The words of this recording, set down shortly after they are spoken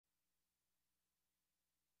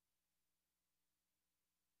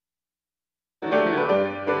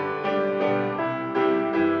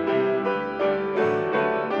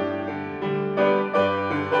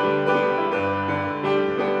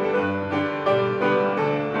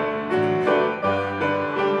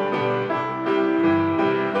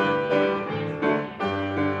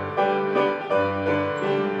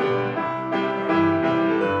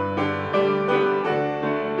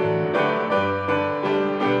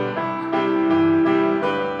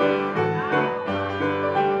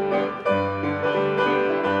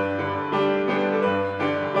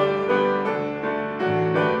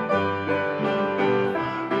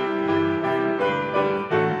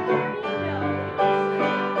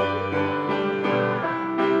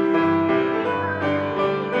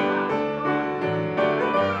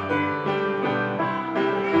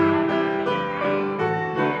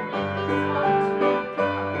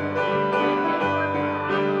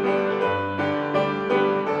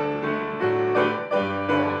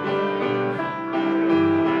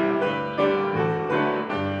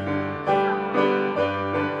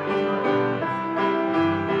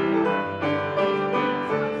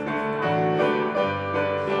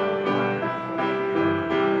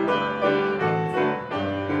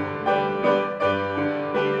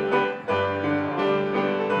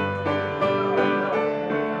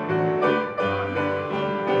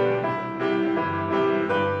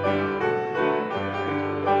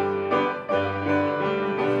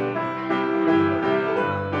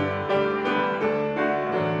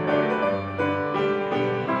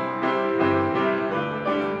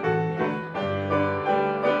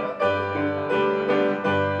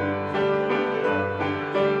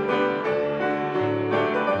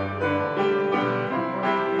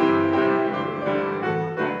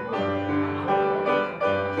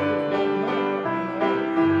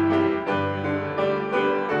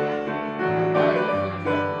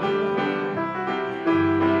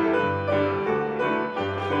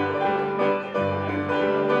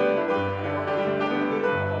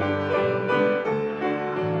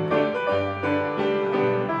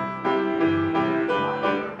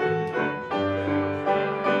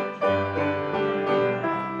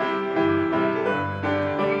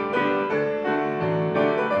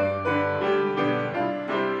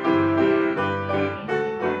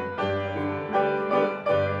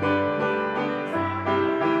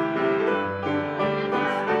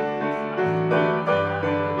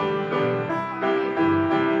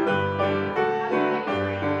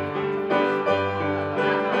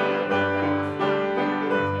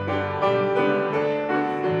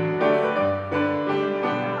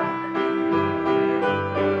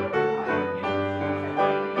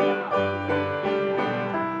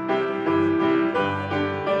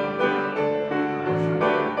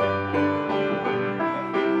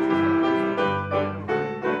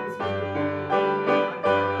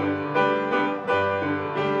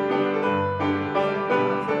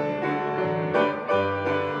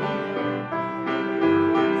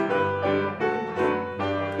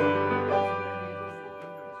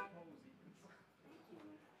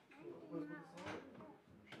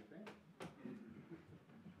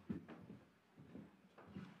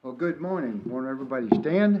Well, good morning. Won't everybody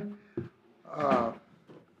stand? Uh,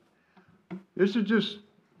 this is just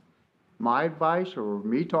my advice or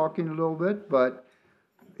me talking a little bit, but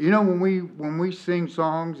when we sing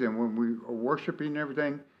songs and when we are worshiping and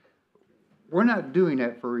everything, we're not doing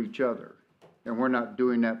that for each other, and we're not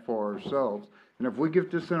doing that for ourselves. And if we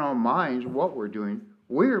get this in our minds, what we're doing,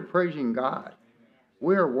 we are praising God.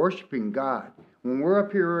 We are worshiping God. When we're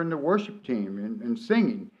up here in the worship team and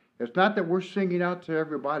singing, it's not that we're singing out to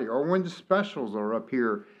everybody. Or when the specials are up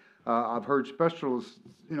here, I've heard specials,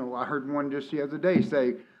 I heard one just the other day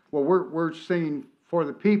say, well, we're singing for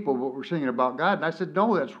the people, but we're singing about God. And I said,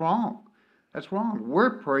 no, that's wrong. That's wrong.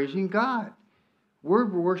 We're praising God. We're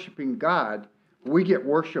worshiping God. We get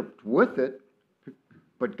worshiped with it,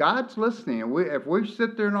 but God's listening. And if we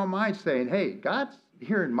sit there in our minds saying, hey, God's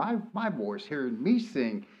hearing my voice, hearing me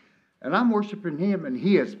sing, and I'm worshiping Him, and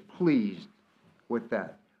He is pleased with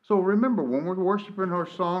that. So remember, when we're worshiping our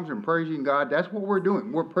songs and praising God, that's what we're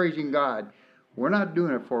doing. We're praising God. We're not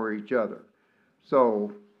doing it for each other.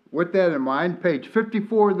 So with that in mind, page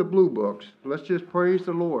 54 of the Blue Books, let's just praise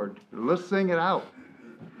the Lord. Let's sing it out.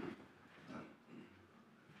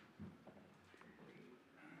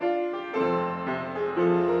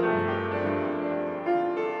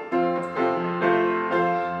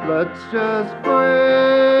 Let's just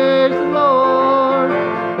praise the Lord,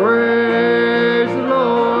 praise the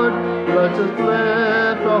Lord. Let's just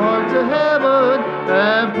lift our hearts to heaven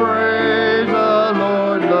and praise the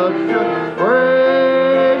Lord. Let's just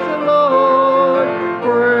praise the Lord,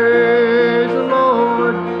 praise the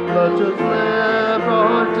Lord. Let's just lift our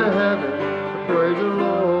hearts to heaven and praise the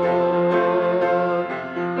Lord.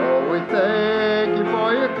 Oh, we thank You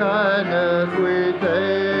for Your kindness, we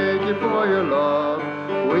thank You for Your love.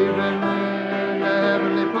 We've been in the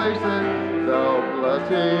heavenly places, felt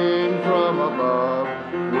blessing from above.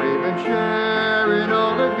 We've been sharing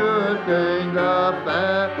all the good things a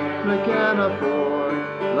family can afford.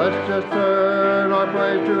 Let's just turn our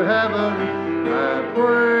praise to heaven and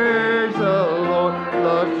praise the Lord.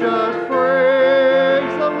 Let's just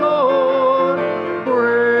praise the Lord,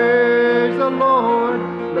 praise the Lord.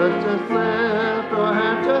 Let's just lift our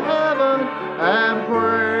hands to heaven and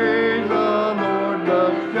praise the Lord.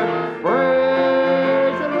 Let's just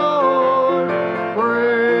praise the Lord,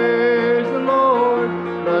 praise the Lord.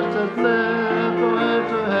 Let's just lift our hands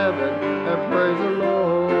to heaven and praise the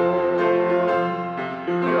Lord.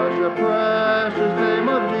 Such a precious name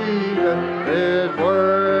of Jesus is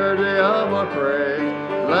worthy of our praise.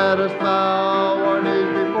 Let us bow our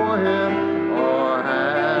knees before Him, our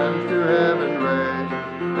hands to heaven raise.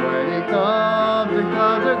 When He comes in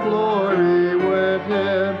clouds of glory with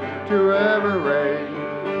Him to ever reign,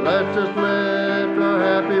 let's just lift our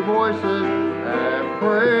happy voices and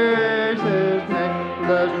praise His name.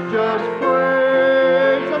 Let's just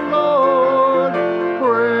praise the Lord,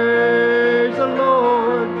 praise the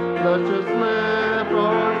Lord. Let's just lift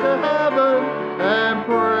our hearts to heaven and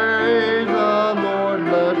praise the Lord.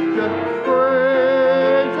 Let's just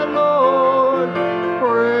praise the Lord,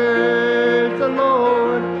 praise the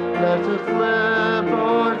Lord. Let's just lift our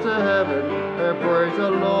hearts to heaven and praise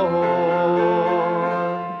the Lord.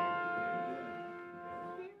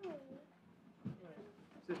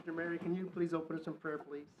 Sister Mary, can you please open us in prayer,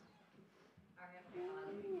 please? Our Heavenly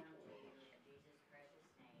Father, we come to You in Jesus' precious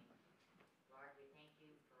name. Lord, we thank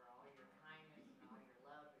You for all Your kindness and all Your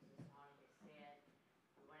love, as the song has said.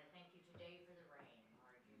 We want to thank You today for the rain,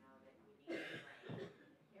 Lord. You know that we need the rain.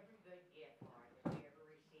 Every good gift, Lord, that we ever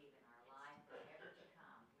receive in our life or ever to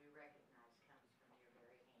come, we recognize comes from Your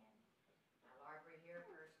very hand. Now, Lord, we're here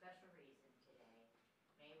for a special reason today.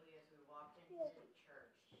 May we, as we walked into the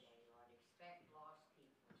church today, Lord, expect lost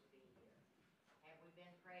people to be here. Have we been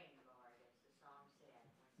praying, Lord, as the song said?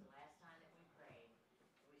 When's the last time that we prayed?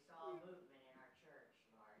 We saw a movement in our church,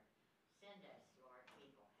 Lord. Send us, Lord,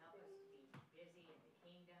 people. Help us to be busy in the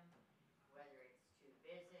kingdom, whether it's to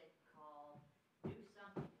visit, call, do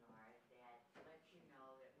something, Lord, that lets You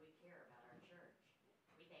know that we care about our church.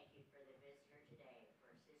 We thank You for the visitor today, for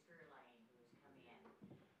Sister Elaine, who has come in.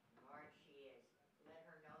 And Lord, she is, let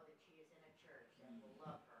her know that she is in a church that will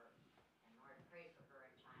love her. And Lord, pray for her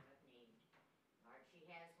in time of need. Lord, she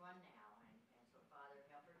has one now, and so Father,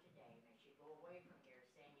 help her today. May she go away from here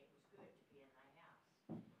saying it was good to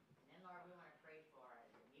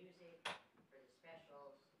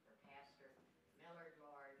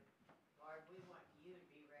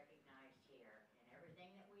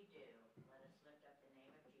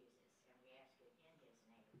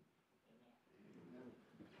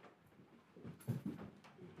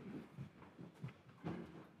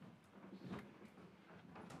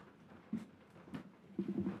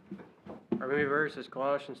memory verse is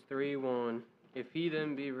Colossians 3:1. If he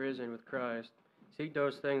then be risen with Christ, seek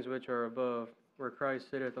those things which are above, where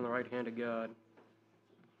Christ sitteth on the right hand of God.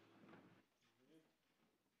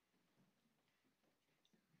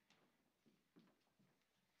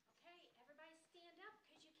 Okay, everybody stand up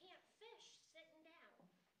because you can't fish sitting down.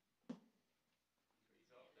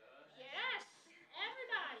 Yes,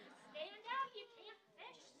 everybody stand up. You can't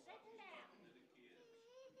fish sitting down.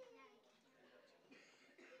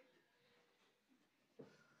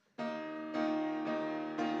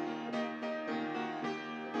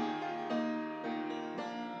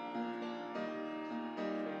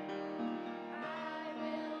 I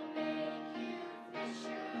will make you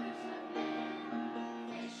fishers of men,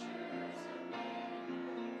 fishers of men,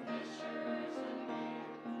 fishers of men.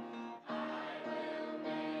 I will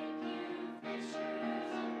make you fishers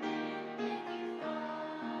of men if you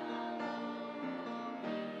follow me.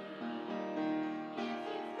 If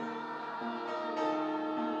you follow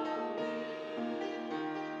me.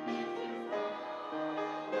 If you follow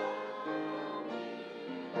me.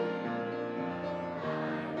 I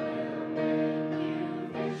will make you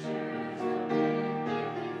fishers of men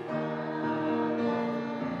if you follow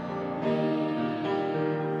me.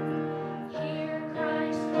 Hear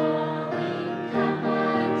Christ calling, come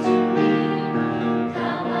unto me,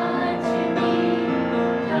 come unto me,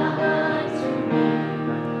 come unto me.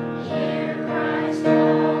 Hear Christ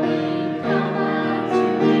calling, come unto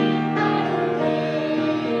me, I will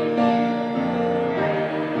give you rest.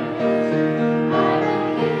 I will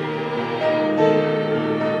give you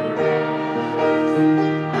rest.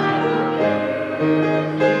 I will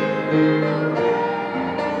give you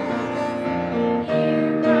rest.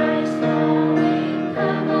 Hear Christ calling,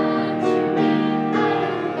 come unto me, I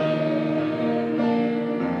will give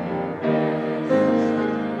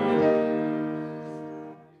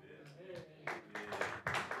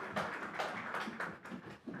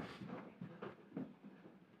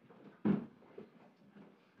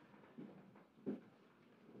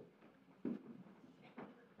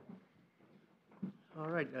All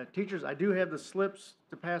right, teachers, I do have the slips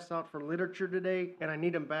to pass out for literature today, and I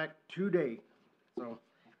need them back today. So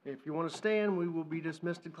if you want to stand, we will be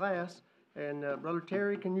dismissed in class. And Brother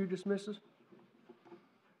Terry, can you dismiss us?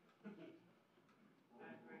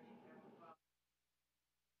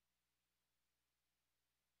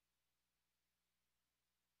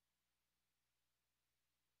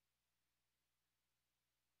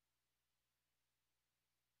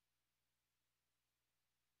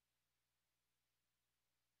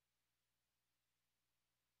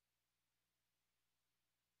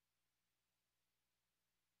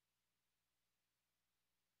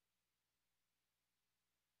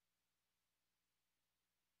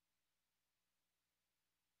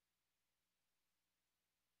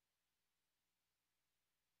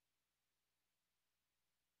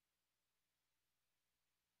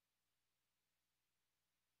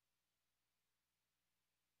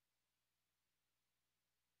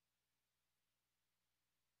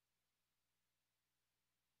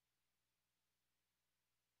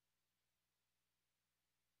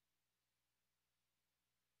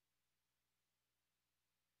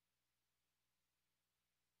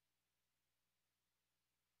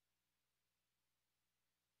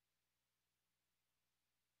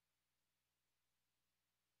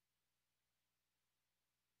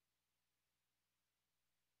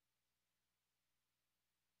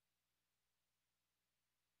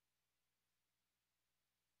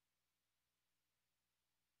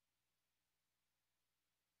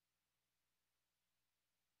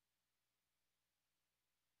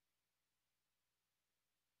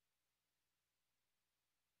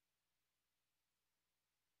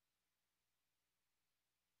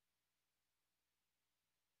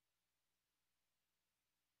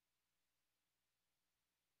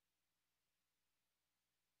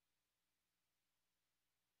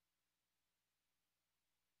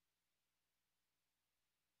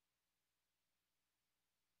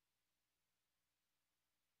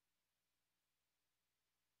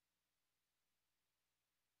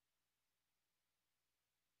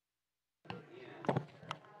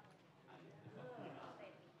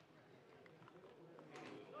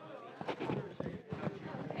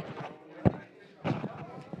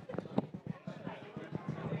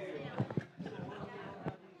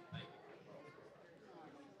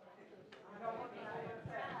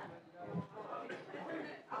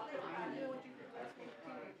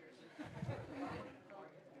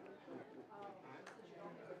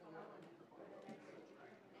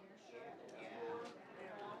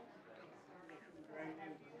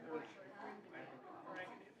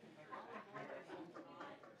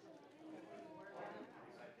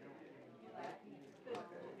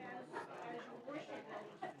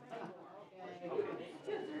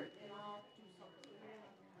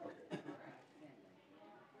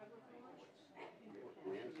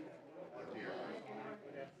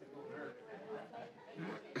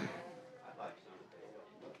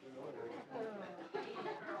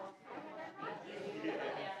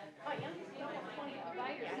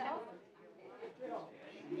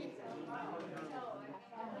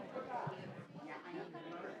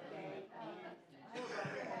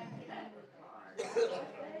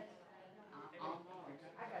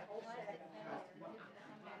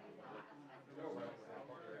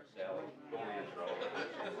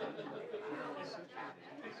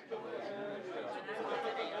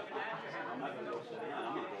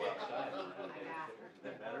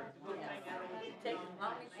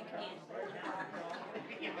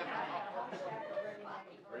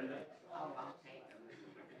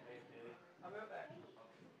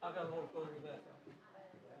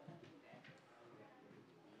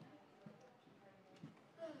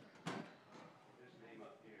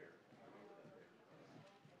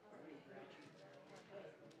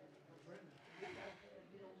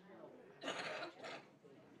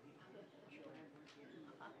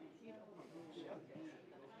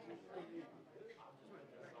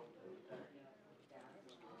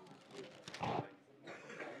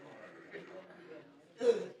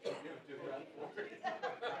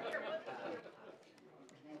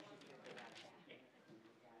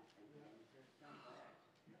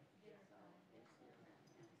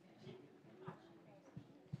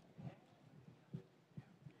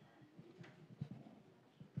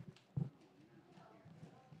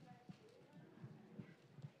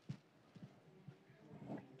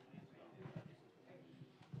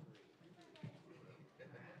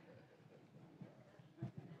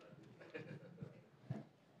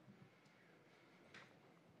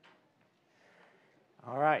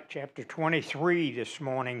 All right, chapter 23 this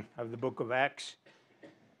morning of the book of Acts.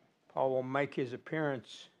 Paul will make his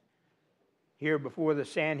appearance here before the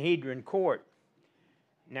Sanhedrin court.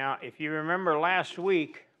 Now, if you remember last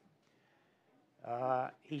week,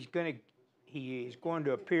 he is going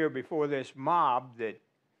to appear before this mob that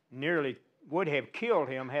nearly would have killed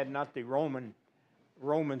him had not the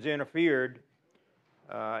Romans interfered.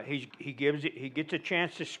 He gets a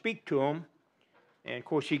chance to speak to them, and of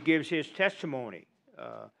course he gives his testimony.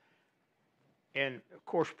 And of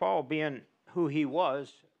course, Paul, being who he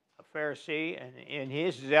was, a Pharisee, and in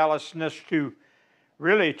his zealousness to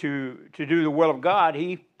do the will of God,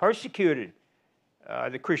 he persecuted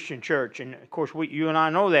the Christian church. And of course, you and I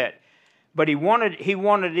know that. But he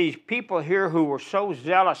wanted these people here who were so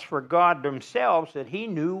zealous for God themselves that he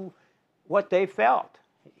knew what they felt.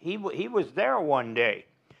 He was there one day,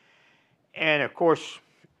 and of course,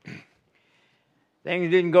 things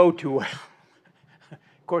didn't go too well.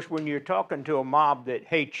 Of course, when you're talking to a mob that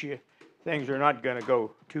hates you, things are not going to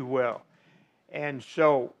go too well. And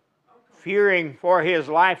so, fearing for his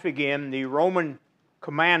life again, the Roman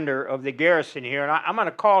commander of the garrison here, and I'm going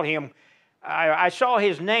to call him, I saw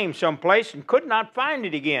his name someplace and could not find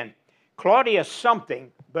it again. Claudius something,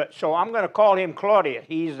 but so I'm going to call him Claudius.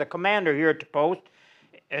 He's the commander here at the post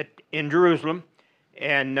in Jerusalem,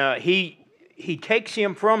 and he takes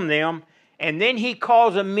him from them, and then he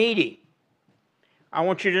calls a meeting. I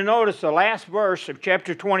want you to notice the last verse of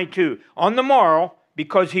chapter 22. On the morrow,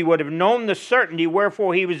 because he would have known the certainty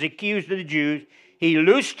wherefore he was accused of the Jews, he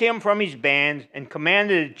loosed him from his bands and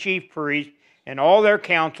commanded the chief priests and all their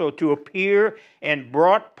council to appear, and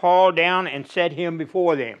brought Paul down and set him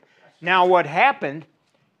before them. Now what happened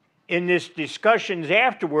in this discussions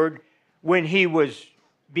afterward, when he was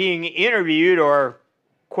being interviewed or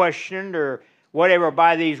questioned or whatever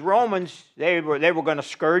by these Romans, they were going to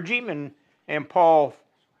scourge him, and Paul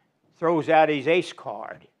throws out his ace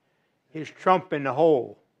card, his trump in the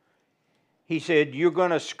hole. He said, "You're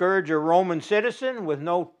going to scourge a Roman citizen with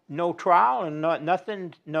no trial and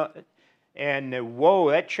nothing." And whoa,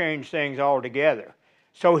 that changed things altogether.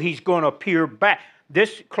 So he's going to appear back.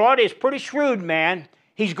 This Claudius, pretty shrewd man.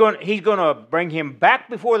 He's going to bring him back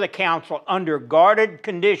before the council under guarded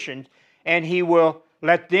conditions, and he will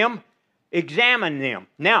let them examine them.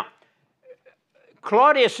 Now,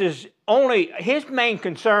 Claudius his main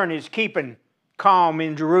concern is keeping calm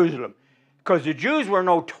in Jerusalem, because the Jews were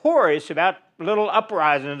notorious about little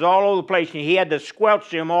uprisings all over the place, and he had to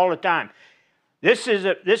squelch them all the time. This is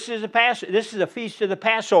a feast of the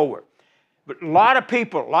Passover, but a lot of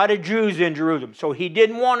people, a lot of Jews in Jerusalem, so he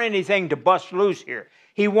didn't want anything to bust loose here.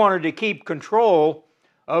 He wanted to keep control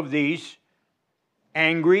of these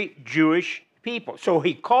angry Jewish people. So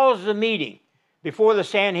he calls the meeting before the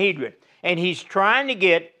Sanhedrin, and he's trying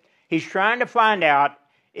to find out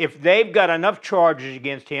if they've got enough charges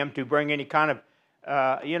against him to bring any kind of,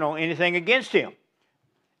 anything against him.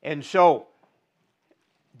 And so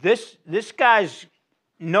this guy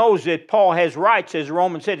knows that Paul has rights as a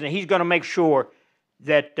Roman citizen. He's going to make sure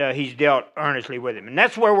that he's dealt earnestly with him. And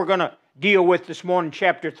that's where we're going to deal with this morning,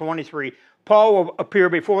 chapter 23. Paul will appear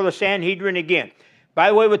before the Sanhedrin again. By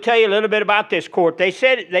the way, we'll tell you a little bit about this court. They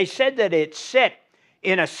said that it's set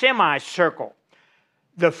in a semicircle.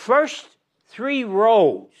 The first 3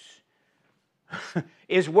 rows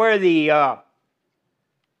is where the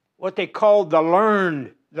what they called the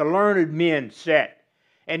learned men sat.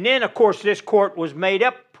 And then, of course, this court was made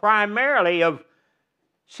up primarily of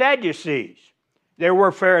Sadducees. There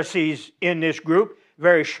were Pharisees in this group,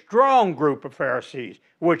 very strong group of Pharisees,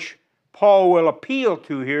 which Paul will appeal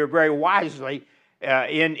to here very wisely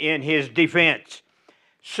in his defense.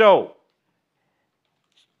 So,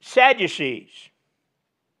 Sadducees,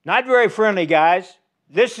 not very friendly guys.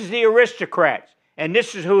 This is the aristocrats, and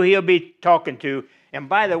this is who he'll be talking to. And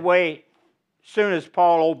by the way, as soon as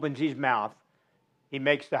Paul opens his mouth, he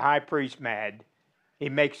makes the high priest mad. He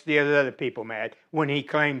makes the other people mad when he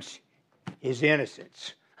claims his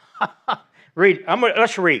innocence.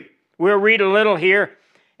 Let's read. We'll read a little here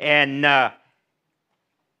and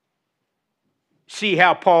see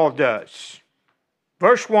how Paul does.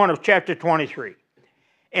 Verse 1 of chapter 23.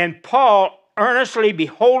 And Paul, earnestly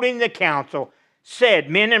beholding the council, said,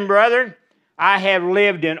 Men and brethren, I have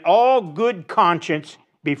lived in all good conscience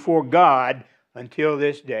before God until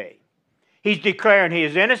this day. He's declaring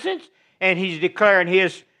his innocence, and he's declaring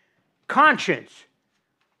his conscience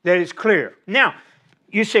that is clear. Now,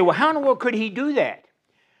 you say, well, how in the world could he do that?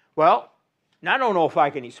 Well, I don't know if I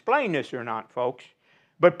can explain this or not, folks,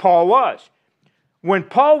 but Paul was. When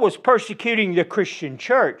Paul was persecuting the Christian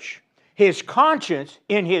church, his conscience,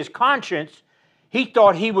 he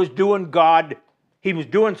thought he was doing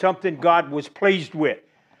something God was pleased with.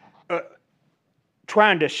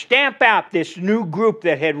 Trying to stamp out this new group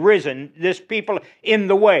that had risen, this people in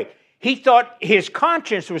the way. He thought his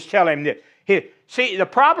conscience was telling him this. See, the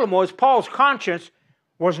problem was Paul's conscience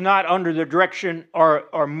was not under the direction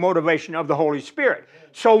or motivation of the Holy Spirit.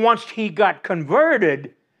 So once he got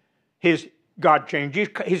converted, God changed.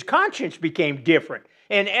 His conscience became different.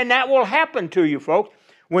 And that will happen to you, folks.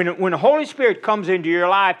 When the Holy Spirit comes into your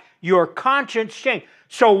life, your conscience changed.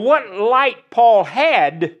 So what light Paul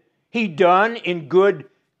had, he done in good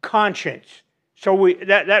conscience. So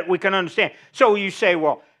that we can understand. So you say,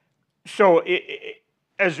 well,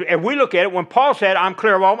 as we look at it, when Paul said, I'm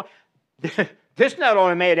clear of all, this not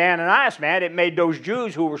only made Ananias mad, it made those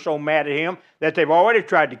Jews who were so mad at him that they've already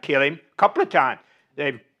tried to kill him a couple of times.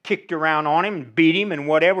 They've kicked around on him and beat him and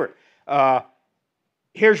whatever.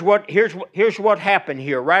 Here's what happened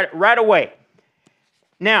here right away.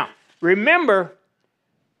 Now, remember,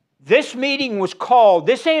 this meeting was called,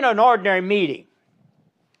 this ain't an ordinary meeting.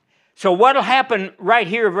 So what'll happen right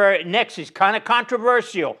here next is kind of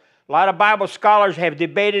controversial. A lot of Bible scholars have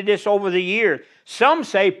debated this over the years. Some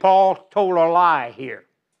say Paul told a lie here.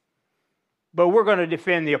 But we're going to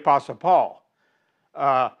defend the Apostle Paul.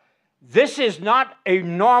 This is not a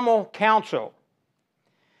normal council.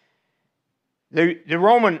 The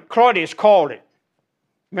Roman Claudius called it.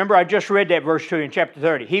 Remember, I just read that verse 2 in chapter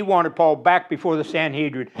 30. He wanted Paul back before the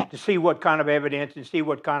Sanhedrin to see what kind of evidence and see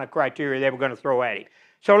what kind of criteria they were going to throw at him.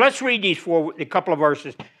 So let's read a couple of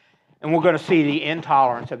verses, and we're going to see the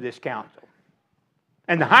intolerance of this council.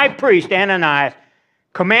 And the high priest, Ananias,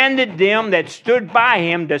 commanded them that stood by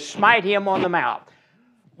him to smite him on the mouth.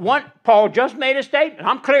 Paul just made a statement.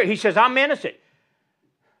 I'm clear. He says, I'm innocent.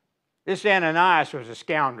 This Ananias was a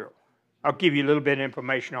scoundrel. I'll give you a little bit of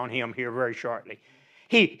information on him here very shortly.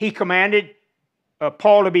 He commanded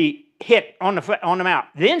Paul to be hit on the mouth.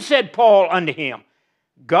 Then said Paul unto him,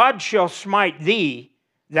 God shall smite thee,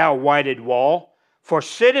 thou whited wall, for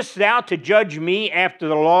sittest thou to judge me after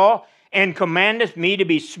the law, and commandest me to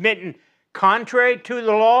be smitten contrary to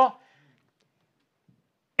the law?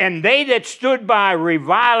 And they that stood by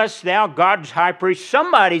revilest thou God's high priest.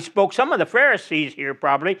 Somebody spoke, some of the Pharisees here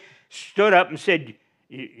probably, stood up and said,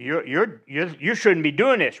 you shouldn't be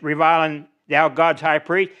doing this, reviling thou God's high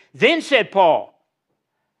priest. Then said Paul,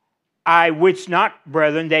 I wist not,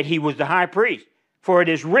 brethren, that he was the high priest. For it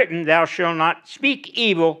is written, thou shalt not speak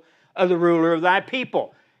evil of the ruler of thy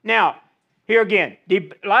people. Now, here again, a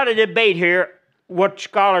lot of debate here, what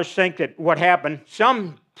scholars think that what happened.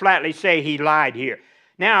 Some flatly say he lied here.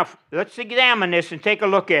 Now, let's examine this and take a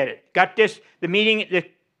look at it. Got this, the meeting,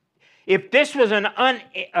 if this was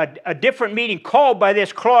a different meeting called by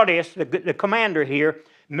this Claudius, the commander here,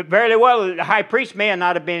 very well, the high priest may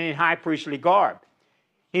not have been in high priestly garb.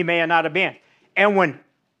 He may not have been.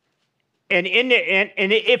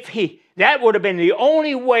 That would have been the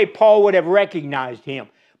only way Paul would have recognized him.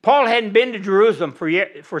 Paul hadn't been to Jerusalem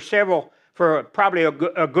for probably a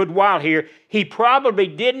good while here. He probably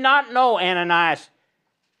did not know Ananias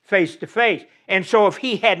face to face. And so if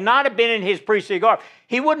he had not have been in his priestly garb,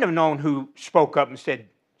 he wouldn't have known who spoke up and said,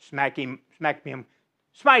 smite him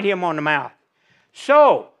on the mouth.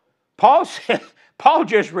 So Paul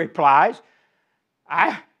just replies,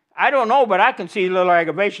 I don't know, but I can see a little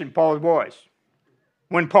aggravation in Paul's voice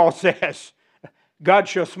when Paul says, God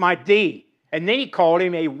shall smite thee. And then he called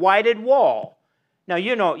him a whited wall. Now,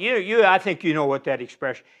 I think you know what that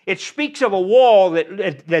expression. It speaks of a wall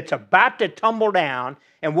that's about to tumble down,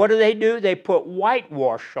 and what do? They put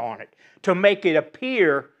whitewash on it to make it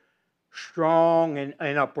appear strong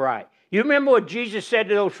and upright. You remember what Jesus said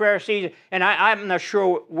to those Pharisees? And I'm not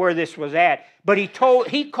sure where this was at, but he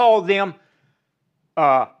called them.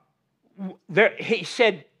 He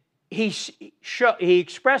said he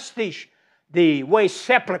expressed the way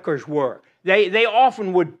sepulchres were. They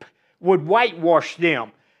often would whitewash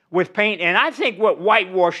them with paint, and I think what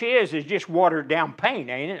whitewash is just watered down paint,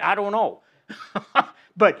 ain't it? I don't know.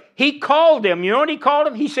 But he called them, you know what he called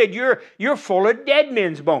them? He said, you're full of dead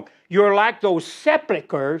men's bones. You're like those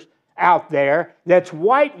sepulchres out there that's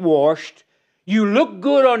whitewashed. You look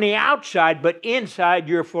good on the outside, but inside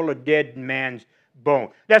you're full of dead man's bone.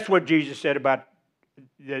 That's what Jesus said about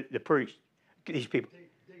the priests, these people.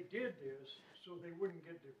 They did this so they wouldn't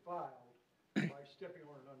get defiled by stepping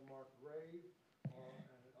on an unmarked grave or an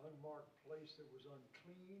unmarked place that was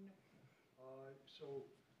unclean. So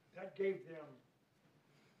that gave them,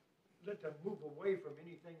 let them move away from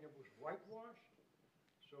anything that was whitewashed.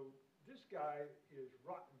 So this guy is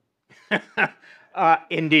rotten.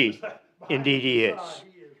 Indeed. Indeed he is.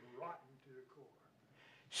 He is rotten to the core.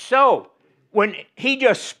 So, when he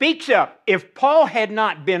just speaks up, if Paul had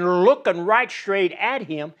not been looking right straight at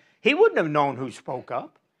him, he wouldn't have known who spoke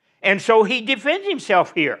up. And so he defends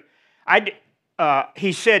himself here.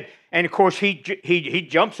 He said, and of course he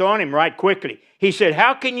jumps on him right quickly. He said,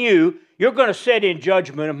 how can you're going to sit in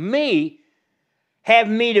judgment of me, have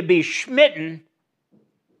me to be smitten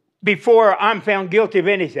before I'm found guilty of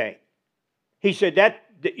anything? He said that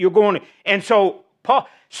you're going to, and so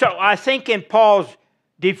I think in Paul's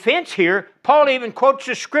defense here, Paul even quotes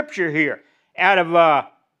the scripture here out of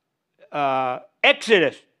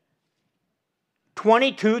Exodus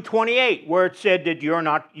 22:28, where it said that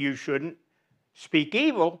you shouldn't speak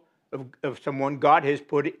evil of someone God has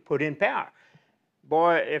put in power.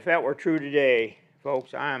 Boy, if that were true today,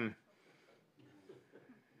 folks,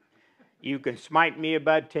 you can smite me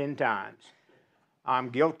about 10 times. I'm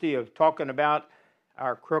guilty of talking about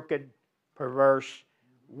our crooked, perverse,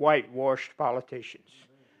 whitewashed politicians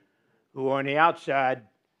who on the outside,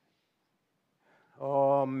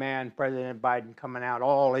 oh man, President Biden coming out,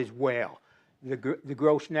 all is well. The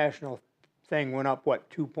gross national thing went up,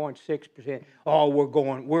 2.6%. Oh,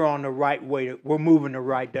 we're on the right way, we're moving the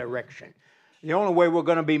right direction. The only way we're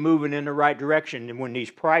going to be moving in the right direction is when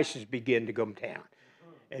these prices begin to come down.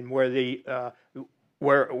 And where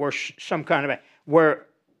some kind of, where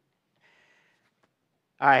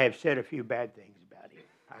I have said a few bad things about him.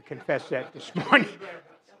 I confess that this morning.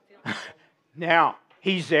 Now,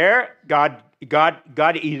 he's there. God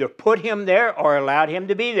either put him there or allowed him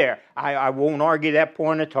to be there. I won't argue that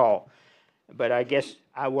point at all. But I guess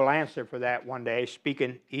I will answer for that one day,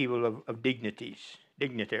 speaking evil of dignitaries.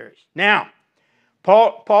 Now,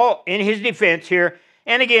 Paul, in his defense here,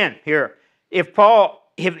 and again here,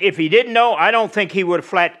 if he didn't know, I don't think he would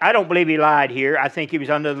have I don't believe he lied here. I think he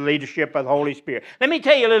was under the leadership of the Holy Spirit. Let me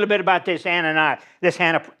tell you a little bit about this Ananias,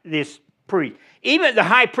 this priest. Even the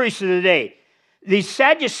high priest of the day, the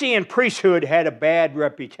Sadducean priesthood had a bad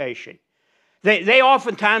reputation. They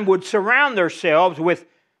oftentimes would surround themselves with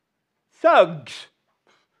thugs,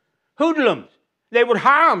 hoodlums. They would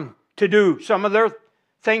hire them to do some of their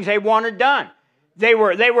things they wanted done. They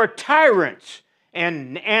were tyrants,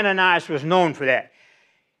 and Ananias was known for that.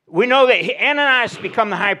 We know that Ananias became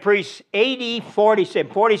the high priest AD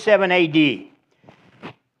 47 AD,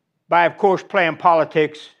 by, of course, playing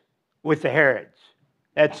politics with the Herods.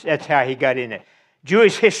 That's how he got in it.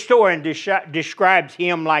 Jewish historian describes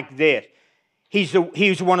him like this. He's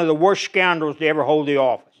one of the worst scoundrels to ever hold the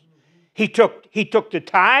office. He took the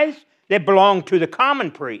tithes that belonged to the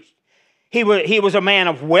common priest. He was a man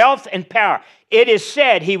of wealth and power. It is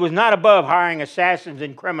said he was not above hiring assassins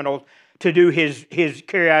and criminals to do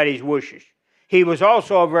carry out his wishes. He was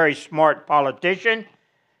also a very smart politician,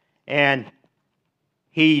 and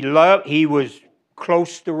he was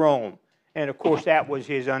close to Rome. And of course, that was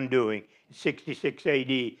his undoing. 66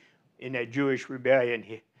 AD, in that Jewish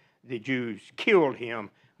rebellion, the Jews killed him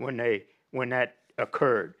when that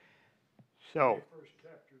occurred. So, First,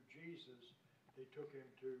 after Jesus, they took him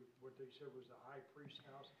to what they said was the high priest's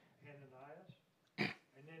house, Ananias.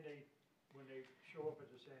 And then when they show up at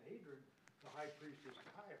the Sanhedrin, the high priest is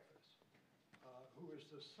Caiaphas, who is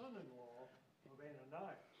the son-in-law of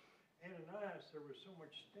Ananias. Ananias, there was so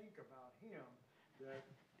much stink about him that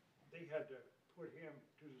they had to put him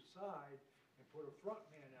to the side and put a front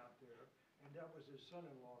man out there, and that was his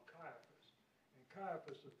son-in-law, Caiaphas. And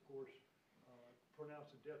Caiaphas, of course,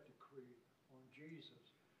 pronounced a death decree on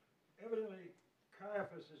Jesus. Evidently,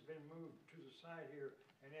 Caiaphas has been moved to the side here,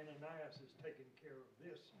 and Ananias is taking care of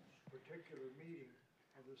this particular meeting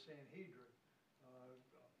of the Sanhedrin.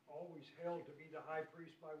 always held to be the high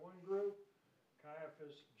priest by one group.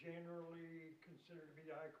 Caiaphas generally considered to be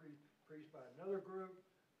the high priest by another group,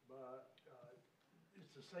 but it's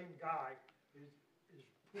the same guy is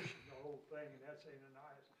pushing the whole thing, and that's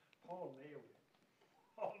Ananias. Paul nailed him.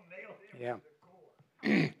 Paul nailed him Yeah. to the core.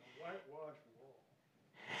 A whitewashed wall.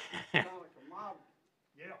 Sound like a mob.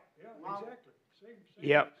 Yeah, Mob. exactly. Same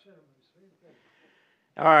Yep. sentiment, same thing.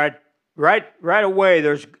 All right. Right away,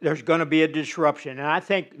 there's going to be a disruption. And I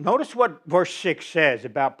think, notice what verse 6 says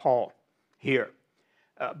about Paul here.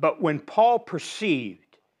 But when Paul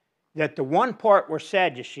perceived that the one part were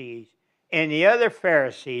Sadducees and the other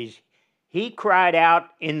Pharisees, he cried out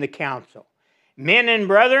in the council, "Men and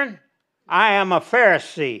brethren, I am a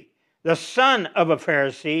Pharisee, the son of a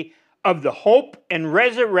Pharisee, of the hope and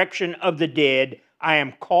resurrection of the dead, I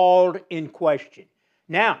am called in question."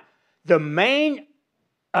 Now, the main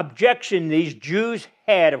objection these Jews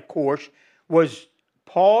had, of course, was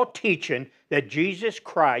Paul teaching that Jesus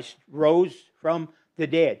Christ rose from the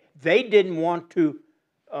dead. They didn't want to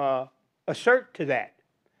assert to that.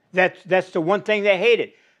 That's the one thing they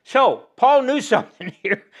hated. So Paul knew something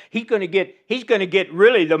here. He's going to get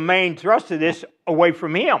really the main thrust of this away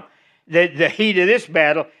from him. The heat of this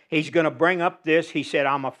battle, he's going to bring up this. He said,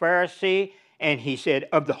 "I'm a Pharisee," and he said,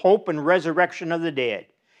 "of the hope and resurrection of the dead."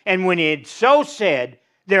 And when he had so said,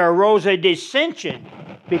 there arose a dissension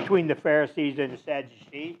between the Pharisees and the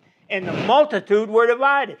Sadducees, and the multitude were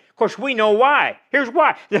divided. Of course, we know why. Here's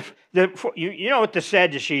why. You know what the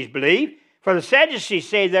Sadducees believe. For the Sadducees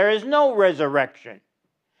say there is no resurrection.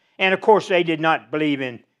 And of course, they did not believe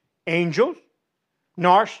in angels,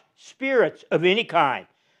 nor spirits of any kind.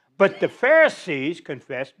 But the Pharisees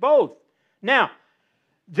confessed both. Now,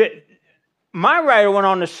 my writer went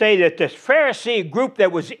on to say that the Pharisee group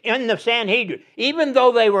that was in the Sanhedrin, even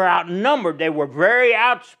though they were outnumbered, they were very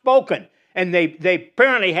outspoken, and they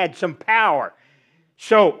apparently had some power.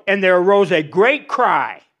 So, and there arose a great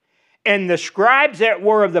cry, and the scribes that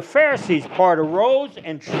were of the Pharisees' part arose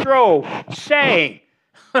and strove, saying,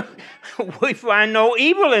 "We find no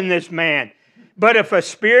evil in this man, but if a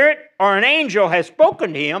spirit or an angel has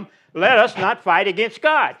spoken to him, let us not fight against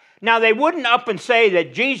God." Now, they wouldn't up and say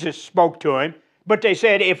that Jesus spoke to him, but they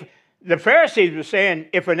said if the Pharisees were saying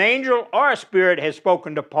if an angel or a spirit has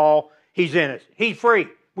spoken to Paul, he's innocent. He's free.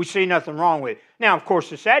 We see nothing wrong with it. Now, of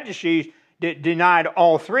course, the Sadducees denied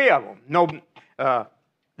all three of them. No,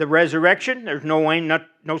 the resurrection, there's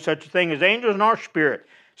no such thing as angels nor spirit.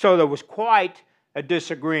 So there was quite a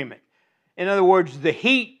disagreement. In other words, the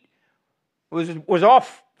heat was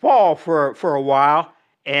off Paul for a while,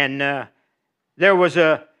 and there was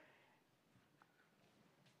a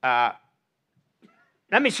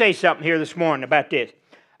let me say something here this morning about this.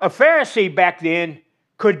 A Pharisee back then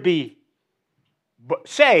could be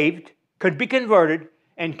saved, could be converted,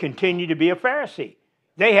 and continue to be a Pharisee.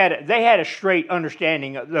 They had a straight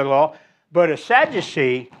understanding of the law, but a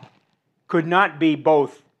Sadducee could not be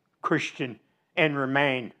both Christian and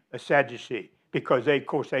remain a Sadducee because of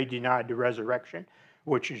course, they denied the resurrection,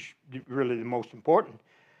 which is really the most important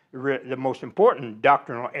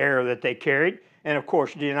doctrinal error that they carried. And of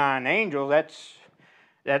course, denying angels,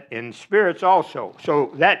 that in spirits also.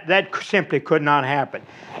 So that simply could not happen.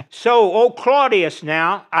 So Claudius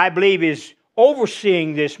now, I believe, is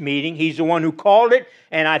overseeing this meeting. He's the one who called it,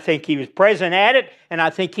 and I think he was present at it, and I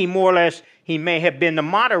think he may have been the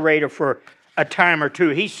moderator for a time or two.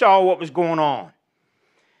 He saw what was going on.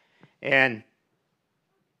 And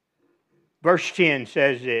verse 10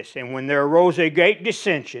 says this, "And when there arose a great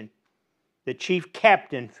dissension, the chief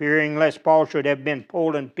captain, fearing lest Paul should have been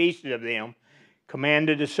pulled in pieces of them,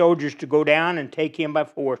 commanded the soldiers to go down and take him by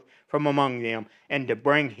force from among them and to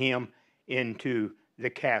bring him into the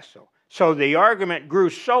castle." So the argument grew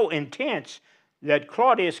so intense that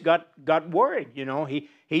Claudius got worried. You know,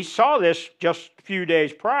 he saw this just a few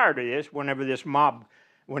days prior to this, whenever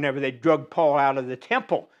they dragged Paul out of the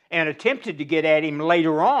temple and attempted to get at him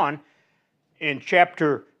later on in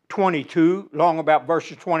chapter 22, long about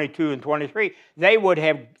verses 22 and 23. They would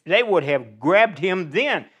have grabbed him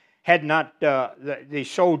then had not the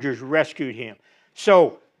soldiers rescued him.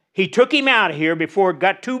 So he took him out of here before it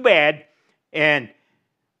got too bad, and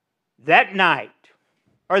that night,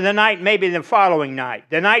 or the night maybe the following night,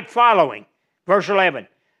 the night following, verse 11,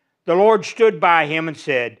 the Lord stood by him and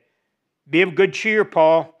said, "Be of good cheer,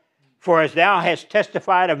 Paul, for as thou hast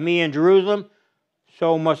testified of me in Jerusalem,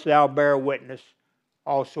 so must thou bear witness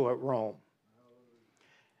also at Rome."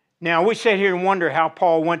 Now, we sit here and wonder how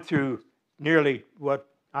Paul went through nearly, a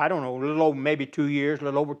little over maybe 2 years, a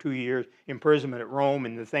little over 2 years imprisonment at Rome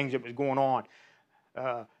and the things that was going on.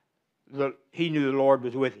 He knew the Lord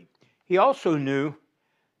was with him. He also knew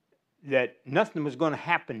that nothing was going to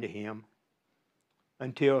happen to him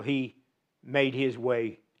until he made his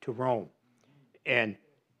way to Rome and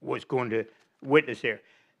was going to witness there.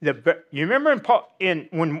 You remember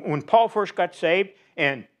when Paul first got saved,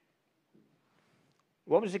 and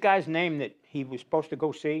what was the guy's name that he was supposed to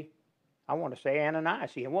go see? I want to say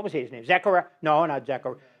Ananias. And what was his name? Zechariah? No, not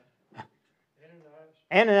Zechariah.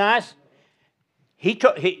 Ananias.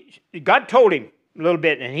 God told him a little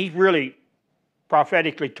bit, and he really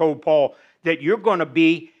prophetically told Paul that you're going to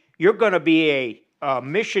be a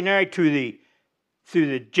missionary to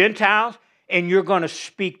the Gentiles, and you're going to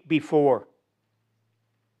speak before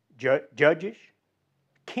judges,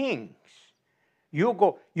 kings.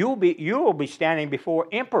 You'll be standing before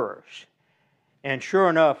emperors. And sure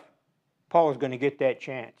enough, Paul's going to get that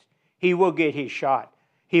chance. He will get his shot.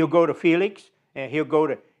 He'll go to Felix, and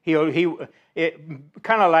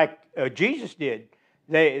kind of like Jesus did.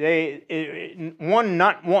 One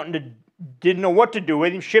not wanting to, didn't know what to do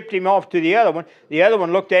with him, shipped him off to the other one. The other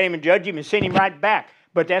one looked at him and judged him and sent him right back.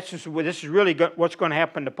 But this is really what's going to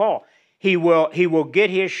happen to Paul. He will get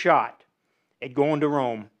his shot at going to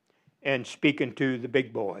Rome and speaking to the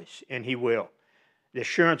big boys, and he will. The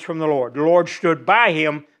assurance from the Lord. The Lord stood by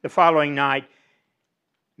him the following night.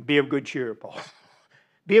 Be of good cheer, Paul.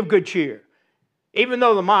 Be of good cheer. Even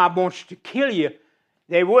though the mob wants to kill you,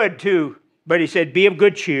 they would too. But he said, be of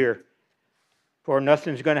good cheer, for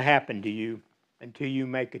nothing's going to happen to you until you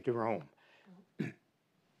make it to Rome.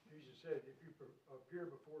 Jesus said, if you appear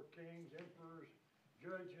before kings, emperors,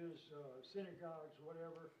 judges, synagogues,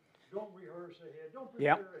 whatever, don't rehearse ahead. Don't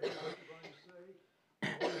prepare ahead what you're going to say. The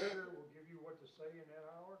Holy Spirit will give you what to say in that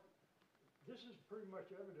hour. This is pretty much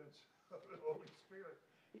evidence of the Holy Spirit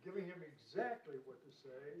giving him exactly what to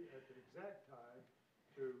say at the exact time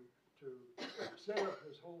to set up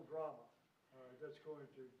this whole drama that's going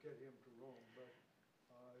to get him to Rome. But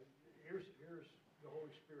here's the Holy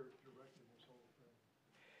Spirit directing this whole thing.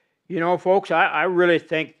 You know, folks, I really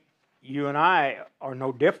think you and I are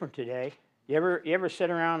no different today. You ever sit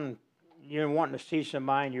around and you're wanting to see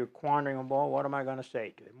somebody and you're quandering on, boy, what am I going to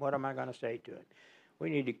say to him? What am I going to say to him? We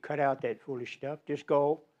need to cut out that foolish stuff. Just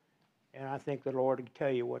go, and I think the Lord will tell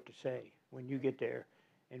you what to say when you get there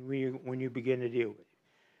and when you begin to deal with it.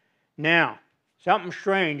 Now, something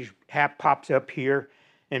strange pops up here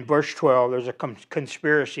in verse 12. There's a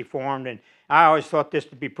conspiracy formed, and I always thought this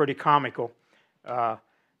to be pretty comical.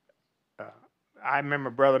 I remember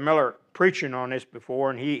Brother Miller preaching on this before,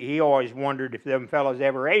 and he always wondered if them fellows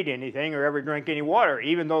ever ate anything or ever drank any water.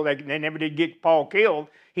 Even though they never did get Paul killed,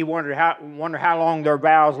 he wondered how long their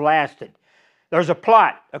vows lasted. There's a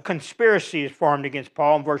plot, a conspiracy is formed against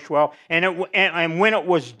Paul in verse 12. And when it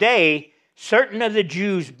was day, certain of the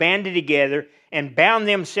Jews banded together and bound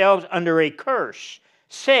themselves under a curse,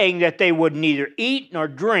 saying that they would neither eat nor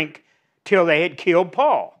drink till they had killed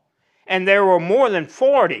Paul. And there were more than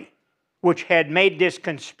 40 which had made this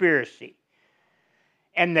conspiracy.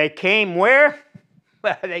 And they came where?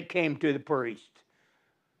 Well, they came to the priest.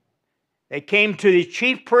 They came to the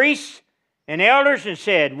chief priests and elders and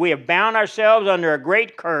said, we have bound ourselves under a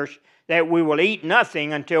great curse that we will eat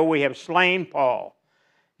nothing until we have slain Paul.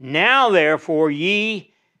 Now, therefore,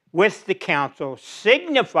 ye with the council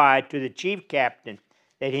signify to the chief captain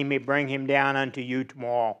that he may bring him down unto you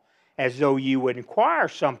tomorrow, as though you would inquire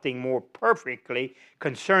something more perfectly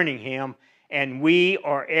concerning him, and we,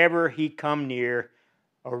 or ever he come near,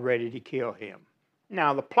 are ready to kill him.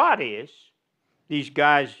 Now, the plot is, these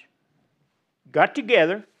guys got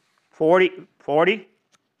together, 40,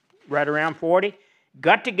 right around 40,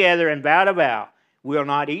 got together and vowed a vow, we'll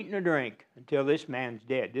not eat nor drink until this man's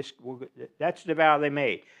dead. That's the vow they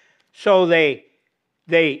made. So they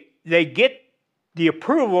get the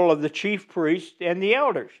approval of the chief priest and the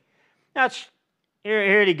elders. Now,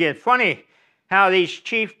 here it again. Funny how these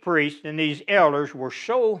chief priests and these elders were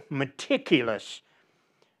so meticulous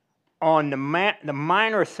on the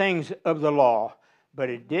minor things of the law, but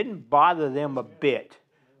it didn't bother them a bit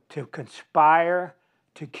to conspire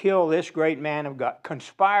to kill this great man of God,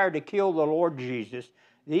 conspire to kill the Lord Jesus.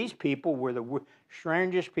 These people were the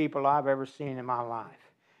strangest people I've ever seen in my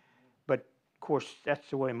life. But, of course, that's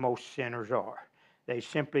the way most sinners are. They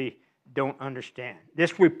simply don't understand.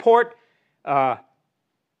 This report, there's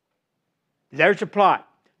a plot.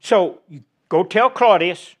 So you go tell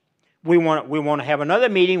Claudius, we want to have another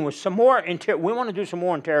meeting with some more, we want to do some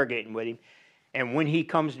more interrogating with him. And when he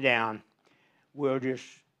comes down, we'll just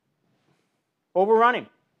overrun him.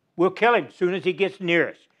 We'll kill him as soon as he gets near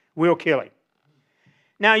us. We'll kill him.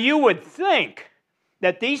 Now you would think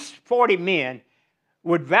that these 40 men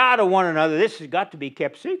would vow to one another, this has got to be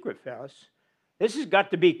kept secret, fellas. This has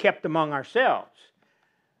got to be kept among ourselves.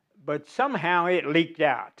 but somehow it leaked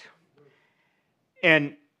out.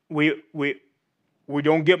 And we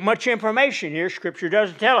don't get much information here. Scripture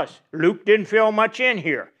doesn't tell us. Luke didn't fill much in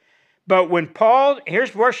here. But when Paul, here's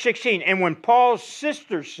verse 16, and when Paul's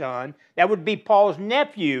sister's son, that would be Paul's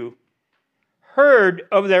nephew, heard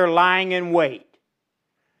of their lying in wait.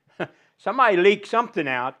 Somebody leaked something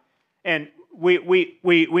out, and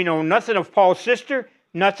we know nothing of Paul's sister,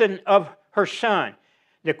 nothing of her son.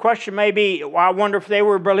 The question may be, well, I wonder if they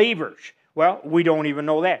were believers. Well, we don't even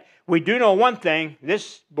know that. We do know one thing.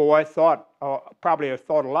 This boy probably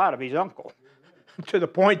thought a lot of his uncle to the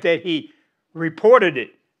point that he reported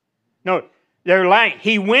it. No, they're lying.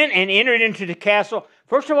 He went and entered into the castle.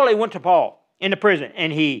 First of all, he went to Paul in the prison,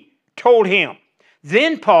 and he told him.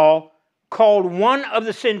 Then Paul called one of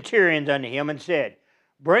the centurions unto him and said,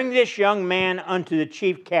 Bring this young man unto the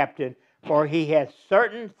chief captain, for he hath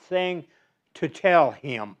certain thing to tell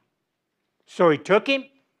him. So he took him,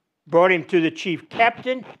 brought him to the chief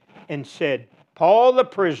captain, and said, Paul the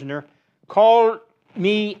prisoner called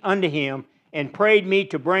me unto him, and prayed me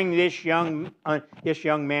to bring this young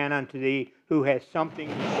man unto thee, who has something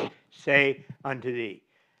to say unto thee.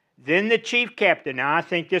 Then the chief captain, now I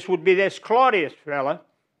think this would be this Claudius fella,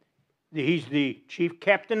 he's the chief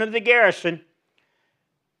captain of the garrison,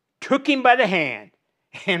 took him by the hand,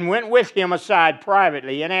 and went with him aside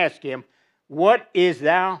privately, and asked him, What is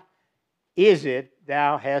it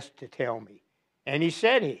thou hast to tell me? And he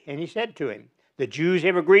said to him, The Jews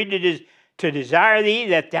have agreed to desire thee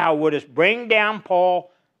that thou wouldest bring down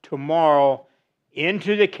Paul tomorrow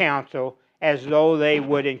into the council, as though they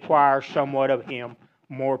would inquire somewhat of him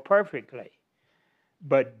more perfectly.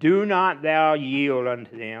 But do not thou yield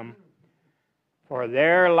unto them, for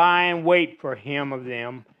there lie in wait for him of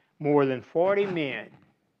them more than 40 men,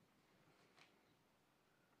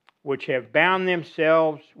 which have bound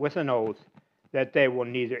themselves with an oath that they will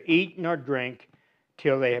neither eat nor drink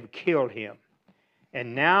till they have killed him.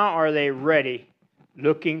 And now are they ready,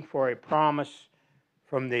 looking for a promise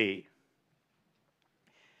from thee.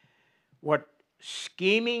 What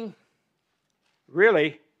scheming,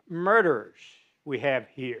 really murderers we have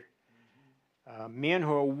here. Men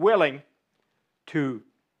who are willing to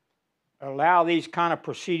allow these kind of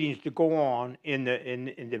proceedings to go on in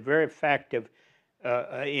the very fact of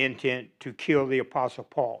intent to kill the Apostle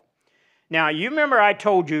Paul. Now, you remember I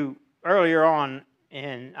told you earlier on,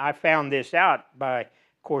 and I found this out by, of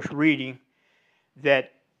course, reading,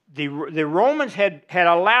 that the Romans had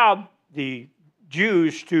allowed the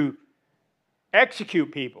Jews to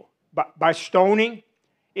execute people by stoning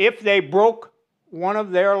if they broke one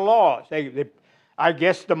of their laws. I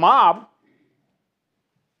guess the mob,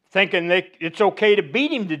 thinking it's okay to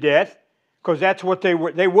beat him to death, because that's what they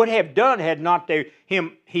would have done had not they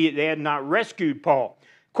had not rescued Paul.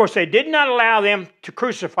 Of course, they did not allow them to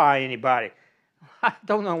crucify anybody. I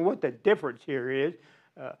don't know what the difference here is.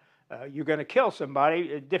 You're going to kill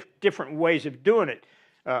somebody, different ways of doing it.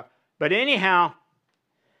 But anyhow,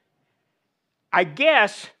 I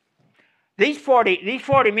guess these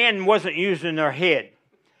 40 men wasn't using their head.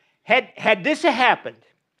 Had this happened,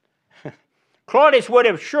 Claudius would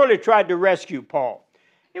have surely tried to rescue Paul.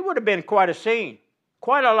 It would have been quite a scene.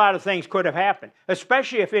 Quite a lot of things could have happened,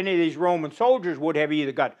 especially if any of these Roman soldiers would have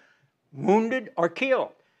either got wounded or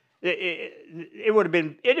killed. It would have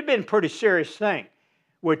been a pretty serious thing,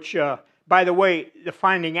 which, by the way, the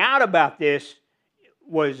finding out about this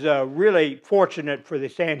was really fortunate for the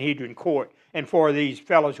Sanhedrin court and for these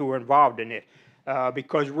fellows who were involved in it,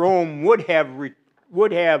 because Rome would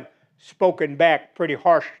have spoken back pretty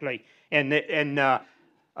harshly, and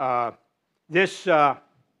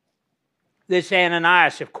this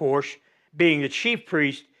Ananias, of course, being the chief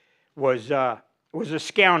priest, was a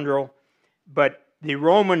scoundrel, but the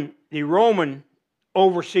Roman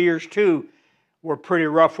overseers too were pretty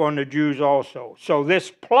rough on the Jews also. So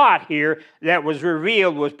this plot here that was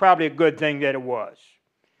revealed was probably a good thing that it was.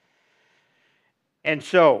 And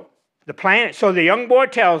so the young boy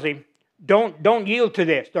tells him, don't yield to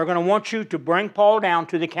this. They're going to want you to bring Paul down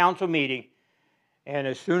to the council meeting, and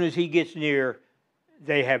as soon as he gets near,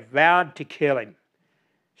 they have vowed to kill him.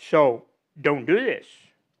 So don't do this.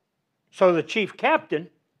 So the chief captain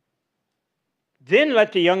then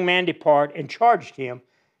let the young man depart and charged him,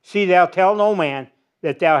 See thou tell no man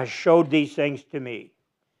that thou hast showed these things to me.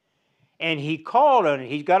 And he called on it.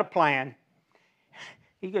 He's got a plan.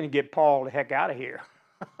 He's going to get Paul the heck out of here.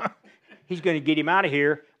 He's going to get him out of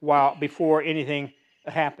here before anything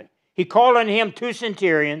happened. He called on him 2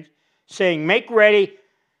 centurions, saying, Make ready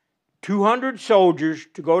 200 soldiers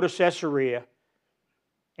to go to Caesarea,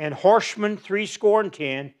 and horsemen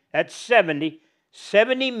 70,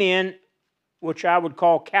 70 men which I would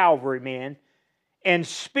call cavalrymen, and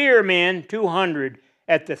spearmen 200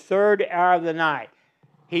 at the third hour of the night.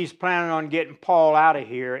 He's planning on getting Paul out of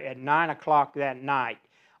here at 9 o'clock that night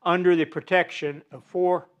under the protection of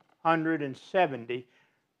 470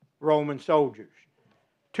 Roman soldiers.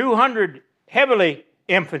 200 heavily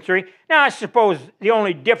infantry. Now, I suppose the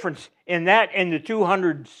only difference in that and the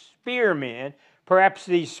 200 spearmen, perhaps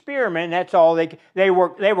these spearmen, that's all they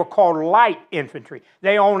were called light infantry.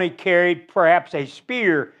 They only carried perhaps a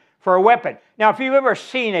spear for a weapon. Now, if you've ever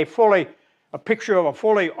seen a picture of a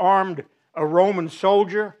fully armed Roman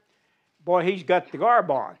soldier, boy, he's got the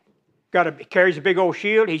garb on. Carries a big old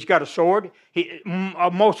shield. He's got a sword.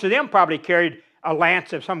 Most of them probably carried a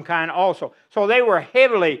lance of some kind also. So they were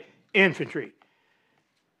heavily infantry.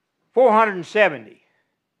 470.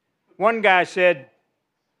 One guy said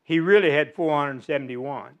he really had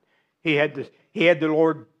 471. He had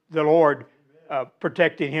the Lord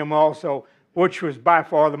protecting him also, which was by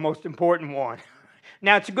far the most important one.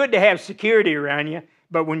 Now, it's good to have security around you,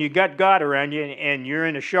 but when you got God around you and you're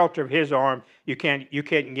in the shelter of His arm, you can't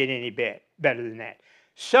get any better than that.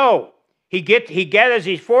 So he gathers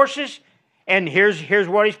these forces, and here's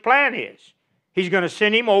what his plan is. He's going to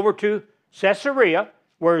send him over to Caesarea,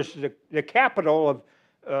 where the capital of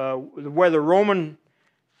where the Roman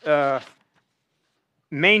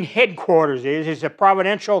main headquarters is. A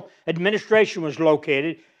providential administration was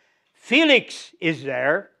located. Felix is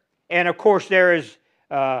there, and of course there's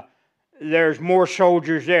more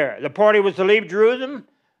soldiers there. The party was to leave Jerusalem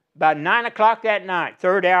about 9 o'clock that night,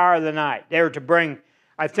 third hour of the night. They were to bring,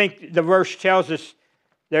 I think the verse tells us,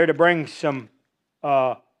 they're to bring some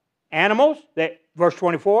animals, verse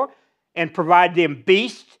 24, and provide them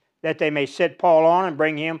beasts that they may set Paul on and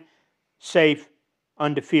bring him safe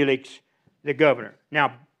unto Felix the governor.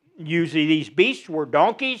 Now, usually these beasts were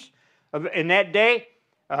donkeys in that day,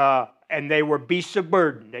 and they were beasts of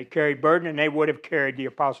burden. They carried burden, and they would have carried the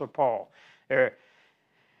Apostle Paul.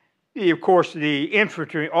 Of course, the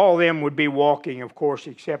infantry, all of them would be walking, of course,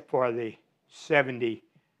 except for the 70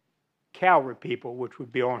 cavalry people, which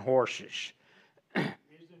would be on horses.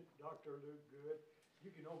 Isn't Dr. Luke good?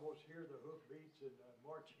 You can almost hear the hoofbeats and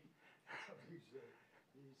marching of these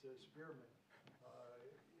spearmen.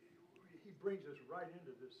 He brings us right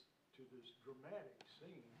into this dramatic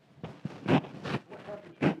scene. What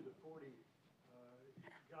happens to the 40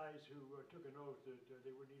 guys who took an oath that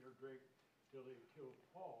they wouldn't eat or drink till they killed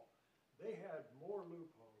Paul? They had more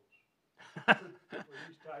loopholes for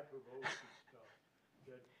these type of oaths and stuff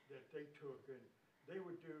that they took, and they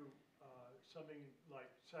would do something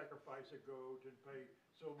like sacrifice a goat and pay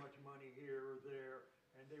so much money here or there,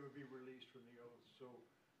 and they would be released from the oath. So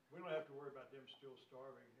we don't have to worry about them still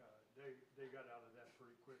starving. They got out of that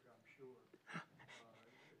pretty quick, I'm sure.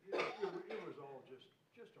 It was all just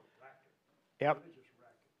a racket. Yep. Religious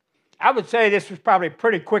racket. I would say this was probably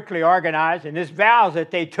pretty quickly organized, and this vows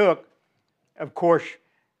that they took, of course,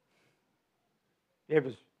 it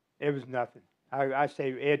was nothing. I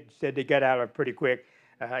say Ed said they got out of it pretty quick.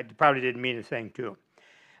 It probably didn't mean a thing to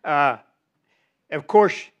them. Of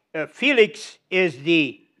course, Felix is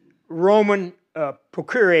the Roman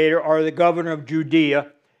procurator or the governor of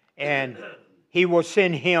Judea, and he will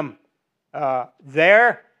send him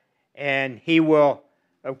there, and he will,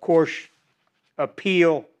 of course,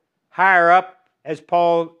 appeal higher up as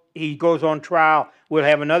Paul. He goes on trial. We'll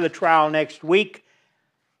have another trial next week.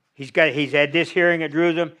 He's had this hearing at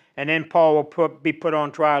Jerusalem, and then Paul will be put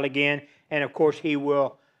on trial again, and of course he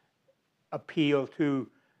will appeal to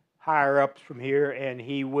higher ups from here, and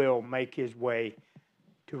he will make his way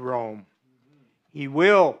to Rome. He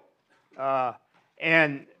will,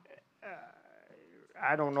 and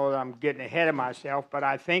I don't know that I'm getting ahead of myself, but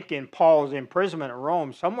I think in Paul's imprisonment at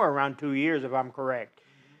Rome, somewhere around 2 years, if I'm correct,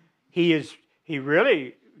 he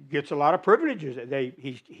really gets a lot of privileges.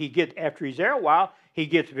 He gets, after he's there a while, he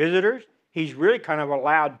gets visitors. He's really kind of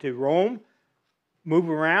allowed to roam, move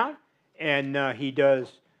around, and he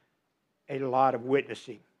does a lot of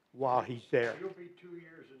witnessing while he's there. You'll be 2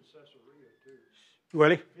 years in Caesarea too.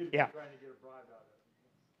 Really? He'll be Yeah. trying to get a bribe out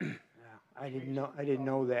of him. I didn't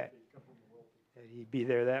know that he'd be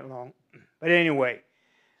there that long. But anyway,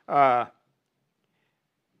 Paul,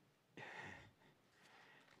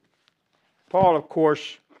 of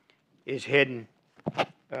course, is heading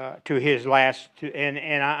to his last,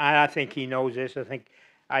 and I think he knows this.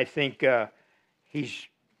 I think he's,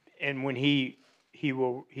 and when he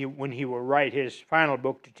will write his final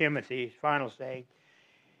book to Timothy, his final saying,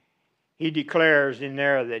 he declares in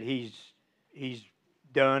there that he's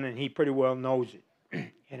done, and he pretty well knows it.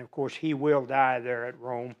 And of course, he will die there at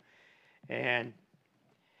Rome.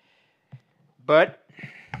 But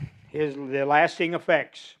the lasting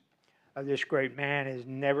effects of this great man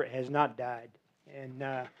has not died, and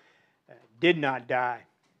did not die.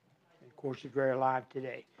 Of course, he's very alive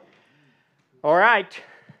today. All right.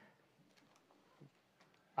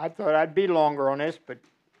 I thought I'd be longer on this, but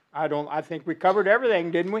I don't. I think we covered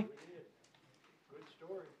everything, didn't we? Good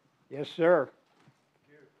story. Yes, sir.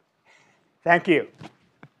 Thank you.